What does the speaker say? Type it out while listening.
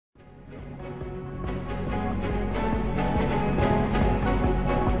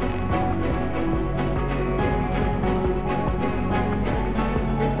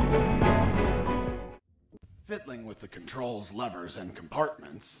Fiddling with the controls, levers, and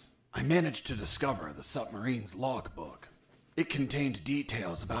compartments, I managed to discover the submarine's logbook. It contained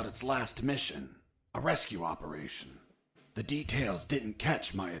details about its last mission, a rescue operation. The details didn't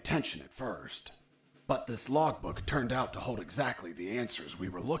catch my attention at first, but this logbook turned out to hold exactly the answers we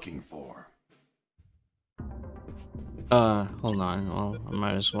were looking for. Hold on. Well, I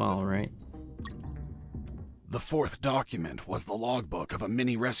might as well, right? The fourth document was the logbook of a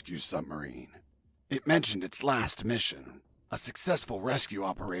mini-rescue submarine. It mentioned its last mission, a successful rescue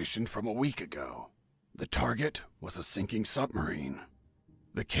operation from a week ago. The target was a sinking submarine.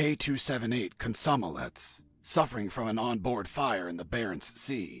 The K-278 Consomolets, suffering from an onboard fire in the Barents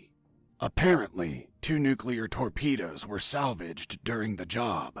Sea. Apparently, 2 nuclear torpedoes were salvaged during the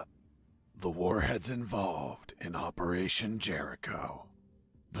job. The warheads involved in Operation Jericho.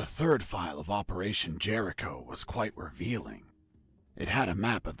 The third file of Operation Jericho was quite revealing. It had a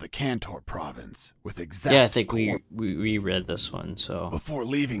map of the Kantor province with exact... Yeah, I think we read this one, so... Before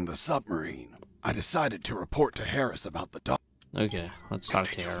leaving the submarine, I decided to report to Harris about the Okay, let's talk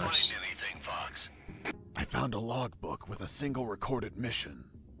to Harris. Find anything, Fox? I found a logbook with a single recorded mission.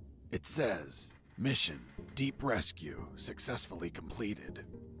 It says, Mission, Deep Rescue, successfully completed.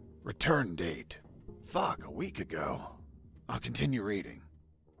 Return date, fuck, a week ago. I'll continue reading.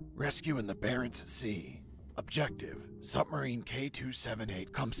 Rescue in the Barents Sea. Objective, submarine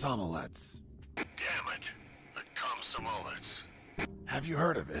K-278 Komsomolets. Damn it, the Komsomolets. Have you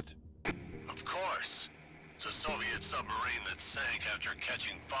heard of it? Of course. It's a Soviet submarine that sank after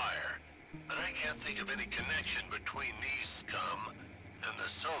catching fire. But I can't think of any connection between these scum and the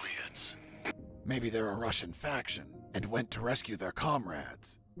Soviets. Maybe they're a Russian faction and went to rescue their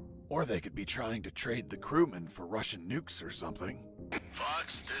comrades. Or they could be trying to trade the crewmen for Russian nukes or something.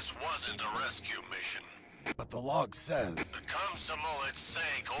 Fox, this wasn't a rescue mission. But the log says... The Komsomolets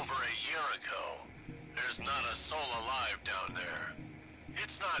sank over a year ago. There's not a soul alive down there.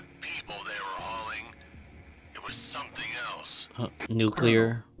 It's not people they were hauling. It was something else.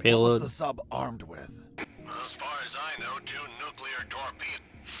 Nuclear payload? What was the sub armed with? As far as I know, 2 nuclear torpedoes.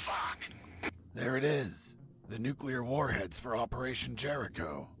 Fuck! There it is. The nuclear warheads for Operation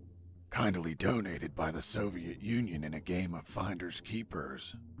Jericho. Kindly donated by the Soviet Union in a game of finders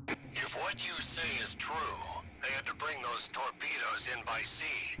keepers. If what you say is true, they had to bring those torpedoes in by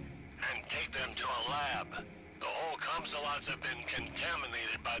sea and take them to a lab. The whole Komsomolets have been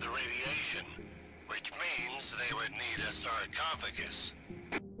contaminated by the radiation, which means they would need a sarcophagus.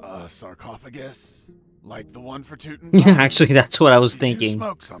 A sarcophagus? Like the one for Teuton? Yeah, actually, that's what I was Did thinking. you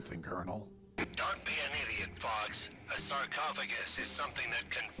smoke something, Colonel? Don't be an idiot, Fox. A sarcophagus is something that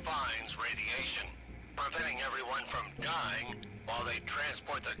confines radiation, preventing everyone from dying while they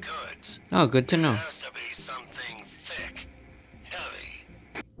transport the goods. Oh, good to know. It has to be something thick,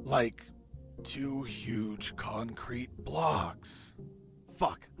 heavy. Like 2 huge concrete blocks.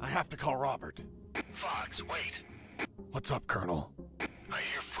 Fuck, I have to call Robert. Fox, wait. What's up, Colonel? I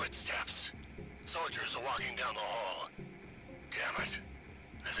hear footsteps. Soldiers are walking down the hall. Damn it.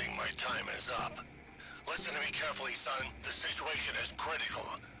 I think my time is up. Listen to me carefully, son. The situation is critical.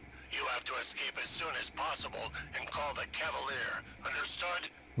 You have to escape as soon as possible and call the Cavalier. Understood?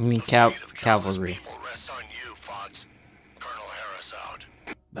 You mean The fate of countless cavalry? people rests on you, Fox. Colonel Harris out.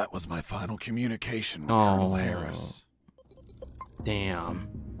 That was my final communication with Colonel Oh. Harris. Damn.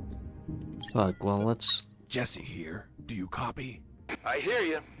 Fuck, well, let's... Jesse here. Do you copy? I hear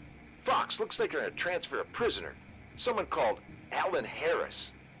you. Fox, looks like you're gonna transfer a prisoner. Someone called Alan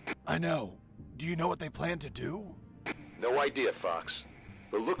Harris. I know. Do you know what they plan to do? No idea, Fox.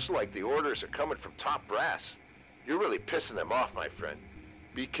 But looks like the orders are coming from top brass. You're really pissing them off, my friend.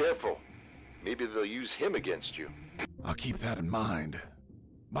 Be careful. Maybe they'll use him against you. I'll keep that in mind.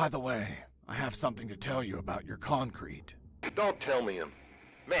 By the way, I have something to tell you about your concrete. Don't tell me him.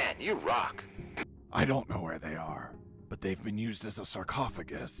 Man, you rock. I don't know where they are, but they've been used as a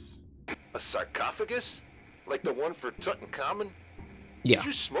sarcophagus. A sarcophagus? Like the one for Tutankhamun? Yeah. Did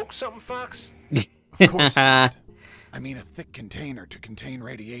you smoke something, Fox? Of course not. I mean a thick container to contain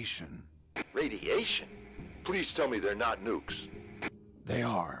radiation. Radiation? Please tell me they're not nukes. They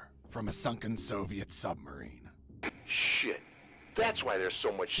are, from a sunken Soviet submarine. Shit. That's why there's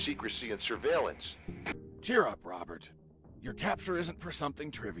so much secrecy and surveillance. Cheer up, Robert. Your capture isn't for something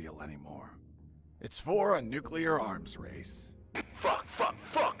trivial anymore. It's for a nuclear arms race. Fuck, fuck,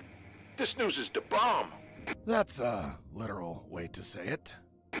 fuck! This news is the bomb! That's a literal way to say it.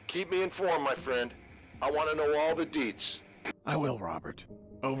 Keep me informed, my friend. I want to know all the deets. I will, Robert.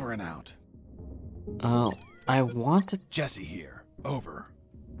 Over and out. Oh, I wanted... Jesse here. Over.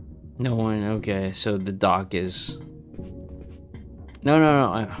 No one, okay, so the dock is... No,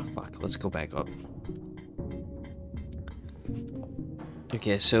 fuck, let's go back up.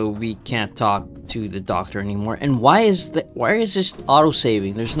 Okay, so we can't talk to the doctor anymore. And why is this auto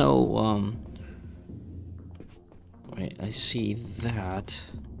saving? There's no wait, I see that.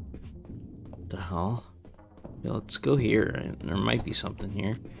 What the hell? Yeah, let's go here. There might be something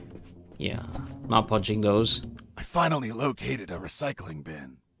here. Yeah, not punching those. I finally located a recycling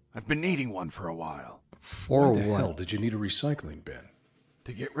bin. I've been needing one for a while. For Why the what? hell did you need a recycling bin?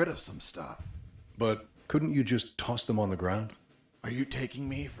 To get rid of some stuff. But couldn't you just toss them on the ground? Are you taking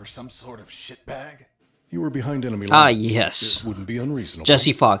me for some sort of shitbag? You were behind enemy Ah, lines. yes. It wouldn't be unreasonable.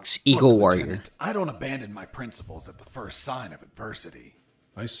 Jesse Fox, Eagle Look, Warrior. Lieutenant, I don't abandon my principles at the first sign of adversity.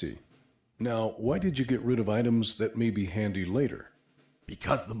 I see. Now, why did you get rid of items that may be handy later?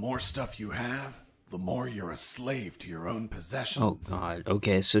 Because the more stuff you have, the more you're a slave to your own possessions. Oh god,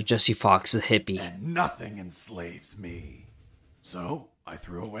 okay, so Jesse Fox the hippie. And nothing enslaves me. So, I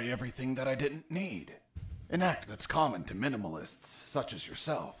threw away everything that I didn't need. An act that's common to minimalists such as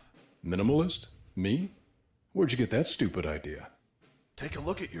yourself. Minimalist? Me? Where'd you get that stupid idea? Take a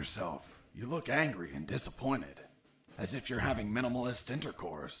look at yourself. You look angry and disappointed. As if you're having minimalist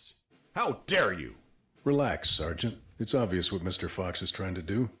intercourse. How dare you? Relax, Sergeant. It's obvious what Mr. Fox is trying to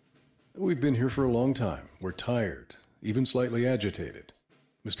do. We've been here for a long time. We're tired, even slightly agitated.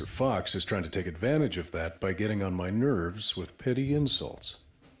 Mr. Fox is trying to take advantage of that by getting on my nerves with petty insults.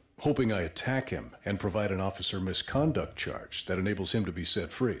 Hoping I attack him and provide an officer misconduct charge that enables him to be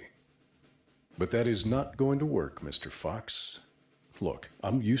set free. But that is not going to work, Mr. Fox. Look,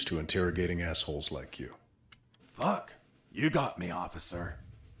 I'm used to interrogating assholes like you. Fuck. You got me, officer.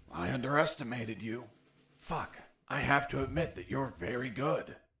 I underestimated you. Fuck. I have to admit that you're very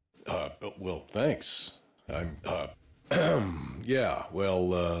good. Well, thanks. Yeah, well,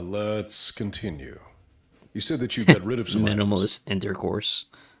 let's continue. You said that you got rid of some Minimalist intercourse.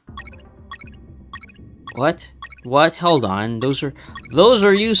 What? What? Hold on. Those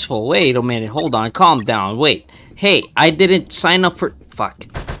are useful. Wait a minute. Hold on. Calm down. Wait. Hey, I didn't sign up for. Fuck.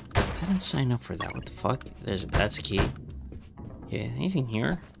 I didn't sign up for that. What the fuck? That's a key. Okay. Anything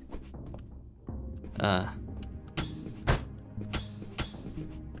here?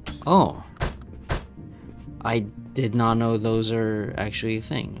 Oh. I did not know those are actually a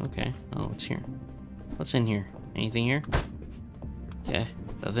thing. Okay. Oh, what's here? What's in here? Anything here? Okay.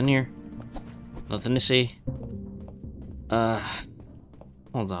 Nothing here. Nothing to see.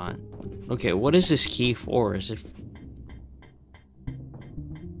 Hold on. Okay, what is this key for? Is it...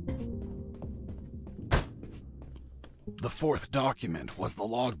 The fourth document was the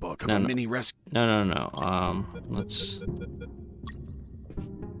logbook of a mini rescue. No. Let's...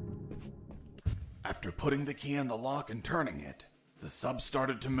 After putting the key in the lock and turning it, the sub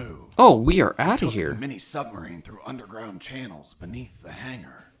started to move. Oh, we are out of Took here. the mini submarine through underground channels beneath the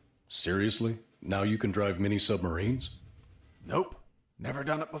hangar. Seriously? Now you can drive mini submarines? Nope. Never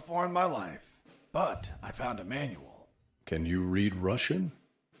done it before in my life. But I found a manual. Can you read Russian?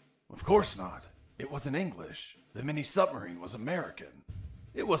 Of course not. It was in English. The mini submarine was American.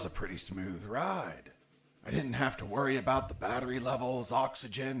 It was a pretty smooth ride. I didn't have to worry about the battery levels,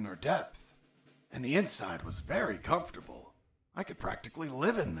 oxygen, or depth. And the inside was very comfortable. I could practically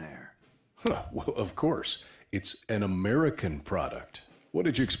live in there. Huh, well, of course. It's an American product. What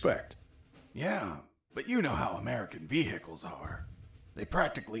did you expect? Yeah, but you know how American vehicles are. They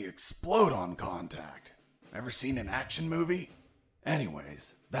practically explode on contact. Ever seen an action movie?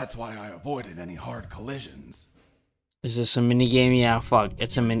 Anyways, that's why I avoided any hard collisions. Is this a mini game? Yeah, fuck.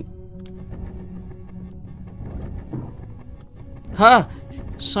 It's a mini... Huh!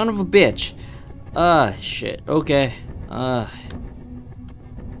 Son of a bitch. Shit. Okay.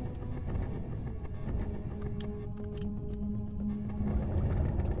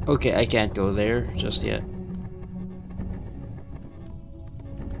 Okay, I can't go there just yet.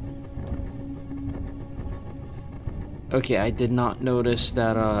 Okay, I did not notice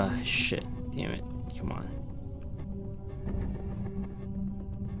that, shit. Damn it. Come on.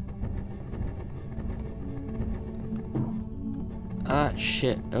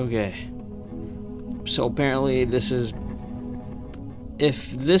 Shit. Okay. So apparently this is...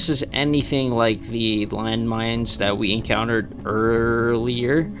 If this is anything like the landmines that we encountered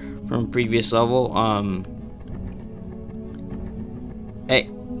earlier from previous level, hey.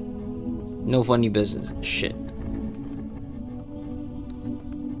 No funny business. Shit.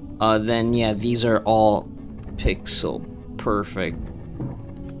 Then yeah, these are all pixel perfect.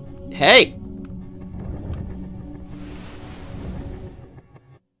 Hey!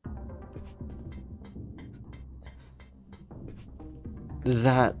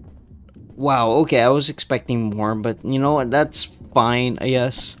 That... Wow, okay, I was expecting more, but you know what, that's fine, I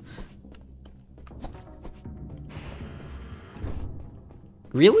guess.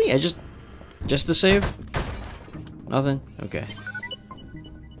 Really? Just to save? Nothing? Okay.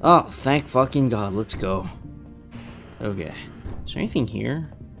 Oh, thank fucking God. Let's go. Okay. Is there anything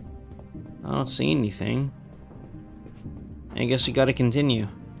here? I don't see anything. I guess we gotta continue.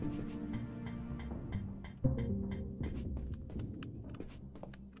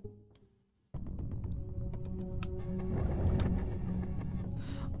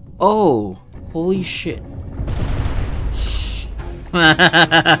 Oh, holy shit.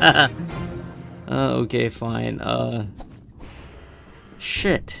 Okay, fine.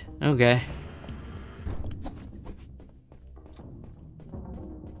 Shit. Okay.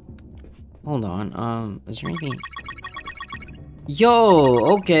 Hold on. Is there anything?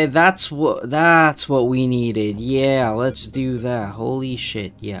 Yo, okay, that's what we needed. Yeah, let's do that. Holy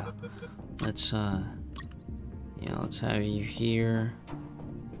shit. Yeah. Let's let's have you here.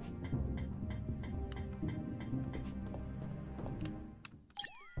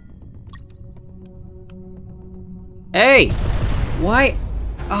 Hey! Why?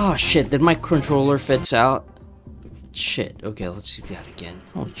 Oh shit, did my controller fits out? Shit, okay, let's do that again.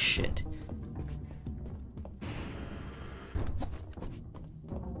 Holy shit.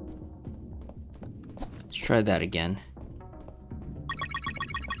 Let's try that again.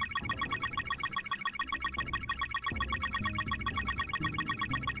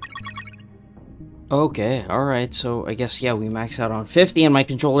 Okay, alright, so I guess, yeah, we max out on 50 and my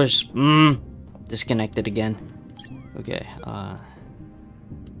controller's, disconnected again. Okay,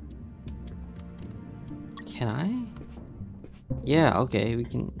 can I? Yeah, okay, we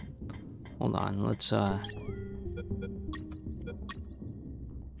can, hold on, let's,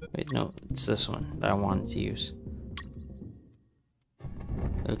 wait, no, it's this one that I wanted to use.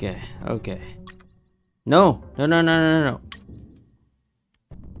 Okay, okay. No, no, no, no, no, no.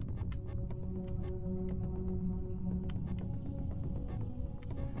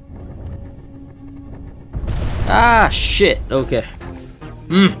 Ah, shit. Okay.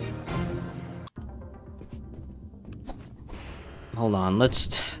 Hold on. Let's...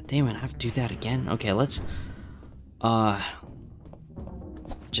 Damn it, I have to do that again. Okay, let's...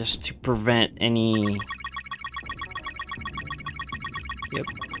 Just to prevent any... Yep.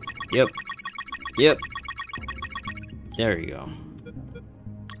 Yep. Yep. There you go.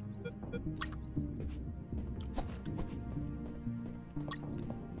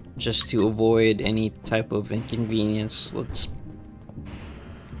 Just to avoid any type of inconvenience, let's...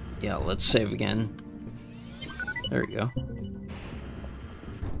 Yeah, let's save again. There we go.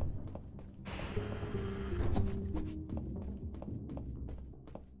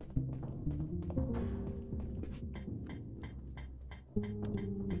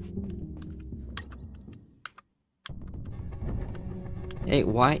 Hey,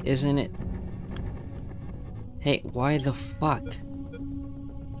 why isn't it... Hey, why the fuck?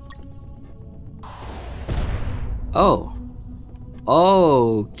 Oh.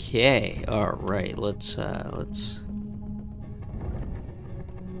 Okay. Alright, let's... There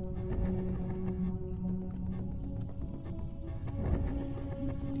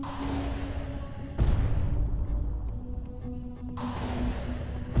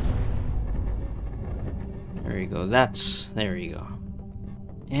you go, there you go.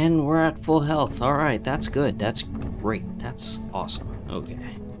 And we're at full health. Alright, that's good. That's great. That's awesome. Okay.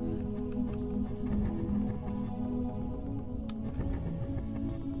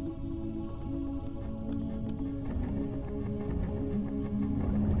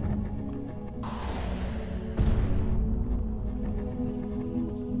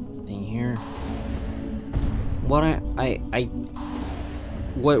 Thing here.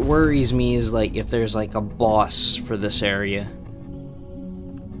 What worries me is like if there's like a boss for this area.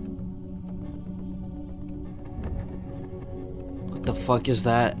 What the fuck is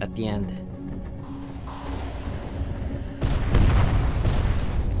that at the end?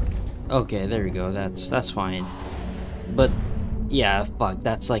 Okay, there we go. That's fine. But yeah, fuck,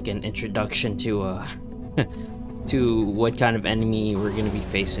 that's like an introduction to to what kind of enemy we're gonna be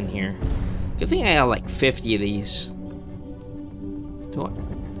facing here. Good thing I got like 50 of these.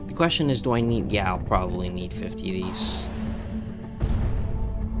 The question is, do I need... Yeah, I'll probably need 50 of these.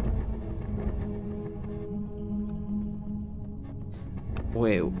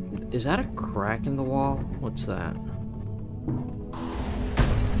 Wait, is that a crack in the wall? What's that?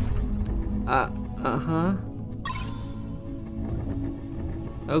 Uh-huh.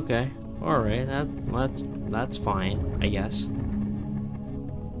 Okay, alright, that's fine, I guess.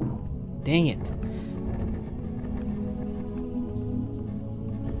 Dang it.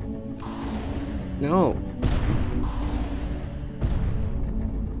 No.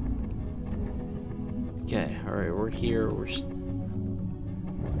 Okay, alright, we're here,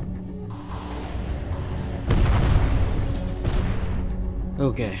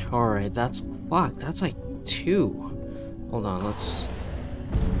 Okay, alright, that's... Fuck, that's like 2. Hold on, let's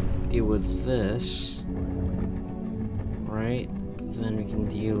deal with this. Right? Then we can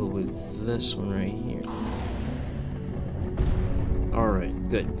deal with this one right here. Alright,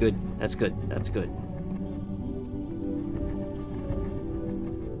 good, good. That's good, that's good.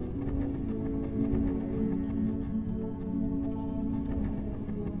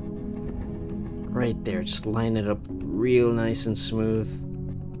 Right there, just line it up real nice and smooth.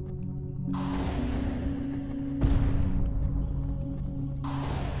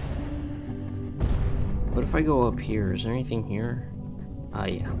 What if I go up here? Is there anything here?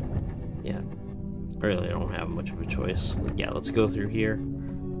 Yeah. Yeah. Really, I don't have much of a choice. Yeah, let's go through here.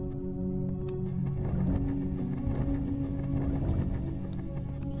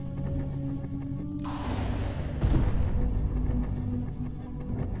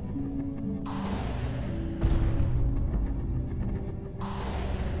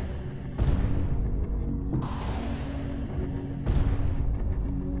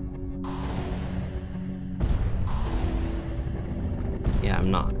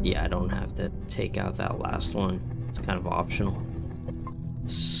 Yeah, I don't have to take out that last one. It's kind of optional.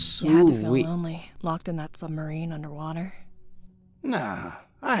 You had to feel lonely, locked in that submarine underwater. Nah,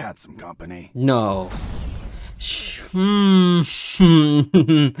 I had some company. No.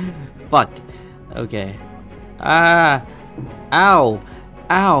 Fuck. Okay. Ah. Ow.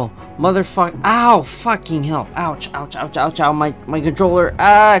 Ow. Motherfucker. Ow. Fucking hell. Ouch. Ouch. Ouch. Ouch. Ow. My controller.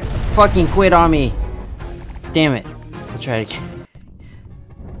 Ah. Fucking quit on me. Damn it. I'll try it again.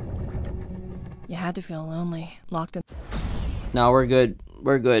 You had to feel lonely, locked in. No, we're good.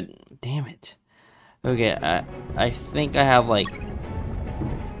 We're good. Damn it. Okay, I think I have like...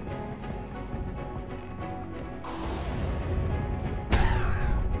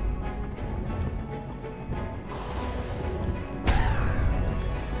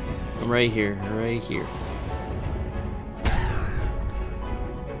 I'm right here, right here.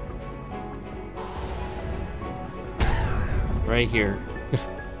 Right here.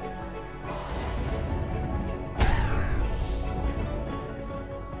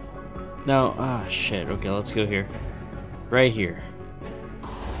 No, ah, shit. Okay, let's go here. Right here.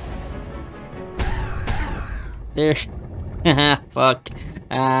 There. Fuck.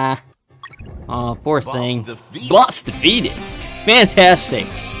 Oh, poor thing. Boss defeated. Fantastic.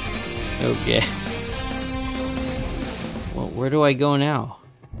 Okay. Well, where do I go now?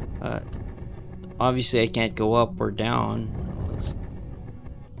 Obviously I can't go up or down.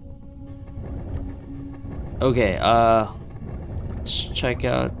 Okay, let's check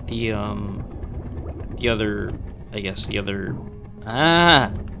out the other, I guess the other,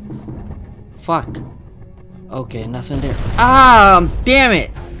 fuck. Okay, nothing there. Damn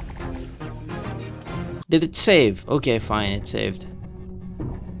it! Did it save? Okay, fine, it saved.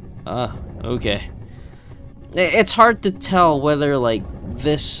 Okay. It's hard to tell whether, like,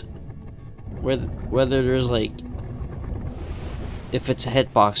 this, whether there's, like, if it's a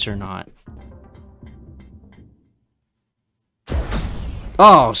hitbox or not.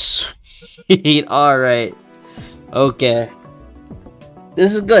 Oh, sweet. All right. Okay.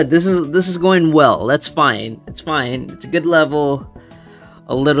 This is good. This is going well. That's fine. It's fine. It's a good level.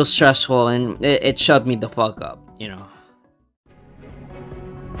 A little stressful, and it shut me the fuck up, you know.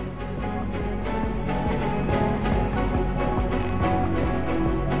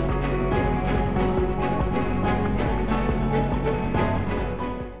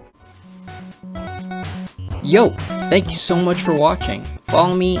 Yo, thank you so much for watching.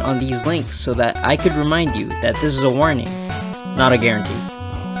 Follow me on these links so that I could remind you that this is a warning, not a guarantee.